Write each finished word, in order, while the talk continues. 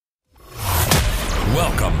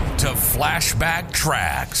Welcome to Flashback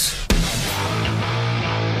Tracks.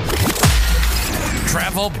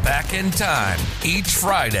 Travel back in time each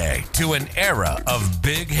Friday to an era of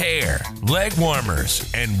big hair, leg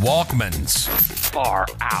warmers, and Walkmans. Far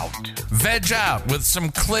out. Veg out with some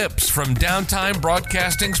clips from Downtime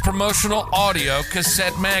Broadcasting's promotional audio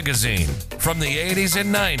cassette magazine from the 80s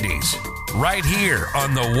and 90s, right here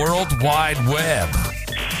on the World Wide Web.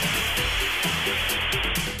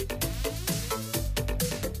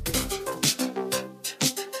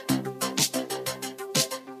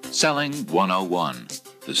 Selling 101,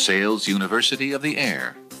 the Sales University of the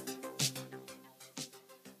Air.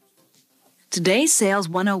 Today's Sales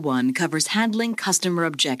 101 covers handling customer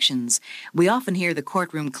objections. We often hear the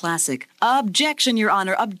courtroom classic, "Objection, Your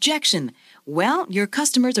Honor, objection." Well, your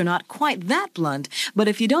customers are not quite that blunt, but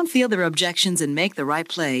if you don't feel their objections and make the right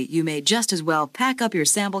play, you may just as well pack up your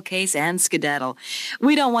sample case and skedaddle.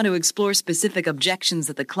 We don't want to explore specific objections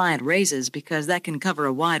that the client raises because that can cover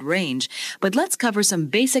a wide range, but let's cover some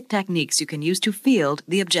basic techniques you can use to field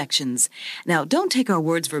the objections. Now, don't take our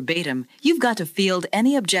words verbatim. You've got to field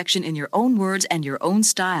any objection in your own words and your own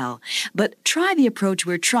style, but try the approach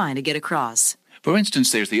we're trying to get across. For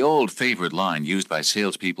instance, there's the old favorite line used by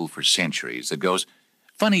salespeople for centuries that goes,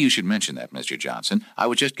 "Funny you should mention that, Mr. Johnson. I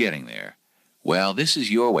was just getting there." Well, this is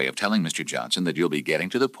your way of telling Mr. Johnson that you'll be getting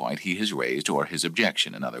to the point he has raised, or his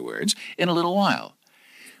objection, in other words, in a little while.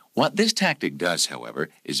 What this tactic does, however,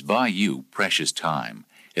 is buy you precious time.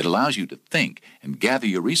 It allows you to think and gather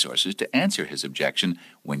your resources to answer his objection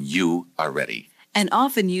when you are ready. An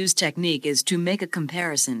often used technique is to make a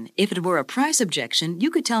comparison. If it were a price objection,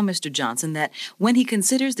 you could tell Mr. Johnson that when he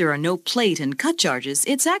considers there are no plate and cut charges,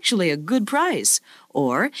 it's actually a good price.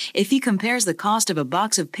 Or, if he compares the cost of a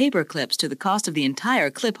box of paper clips to the cost of the entire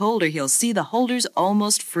clip holder, he'll see the holder's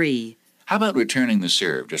almost free. How about returning the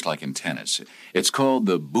serve, just like in tennis? It's called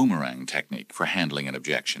the boomerang technique for handling an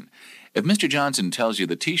objection. If Mr. Johnson tells you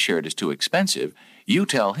the T-shirt is too expensive, you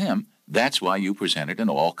tell him that's why you presented an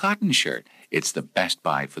all-cotton shirt. It's the best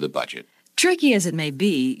buy for the budget. Tricky as it may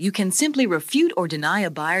be, you can simply refute or deny a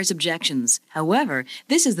buyer's objections. However,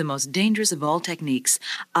 this is the most dangerous of all techniques.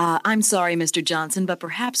 I'm sorry, Mr. Johnson, but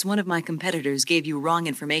perhaps one of my competitors gave you wrong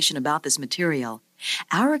information about this material.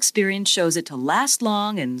 Our experience shows it to last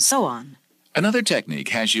long, and so on. Another technique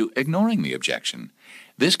has you ignoring the objection.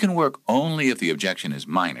 This can work only if the objection is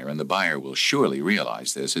minor, and the buyer will surely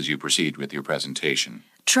realize this as you proceed with your presentation.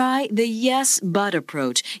 Try the yes, but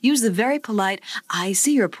approach. Use the very polite, "I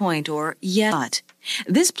see your point," or "yes, but."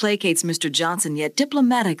 This placates Mr. Johnson, yet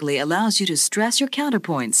diplomatically allows you to stress your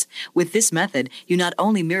counterpoints. With this method, you not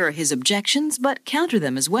only mirror his objections, but counter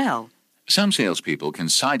them as well. Some salespeople can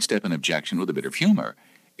sidestep an objection with a bit of humor.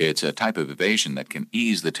 It's a type of evasion that can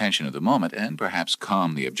ease the tension of the moment and perhaps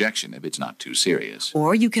calm the objection if it's not too serious.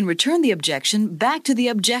 Or you can return the objection back to the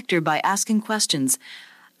objector by asking questions.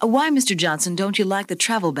 "Why, Mr. Johnson, don't you like the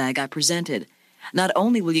travel bag I presented?" Not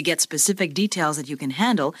only will you get specific details that you can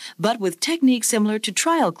handle, but with techniques similar to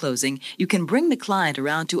trial closing, you can bring the client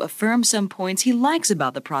around to affirm some points he likes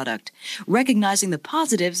about the product. Recognizing the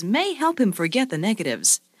positives may help him forget the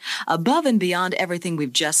negatives. Above and beyond everything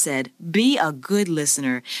we've just said, be a good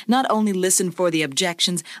listener. Not only listen for the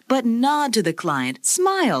objections, but nod to the client.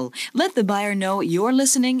 Smile. Let the buyer know you're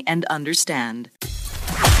listening and understand.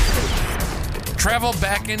 Travel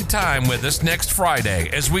back in time with us next Friday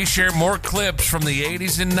as we share more clips from the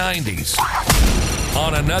 80s and 90s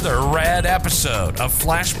on another rad episode of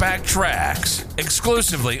Flashback Tracks,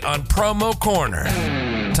 exclusively on Promo Corner.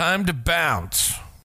 Time to bounce.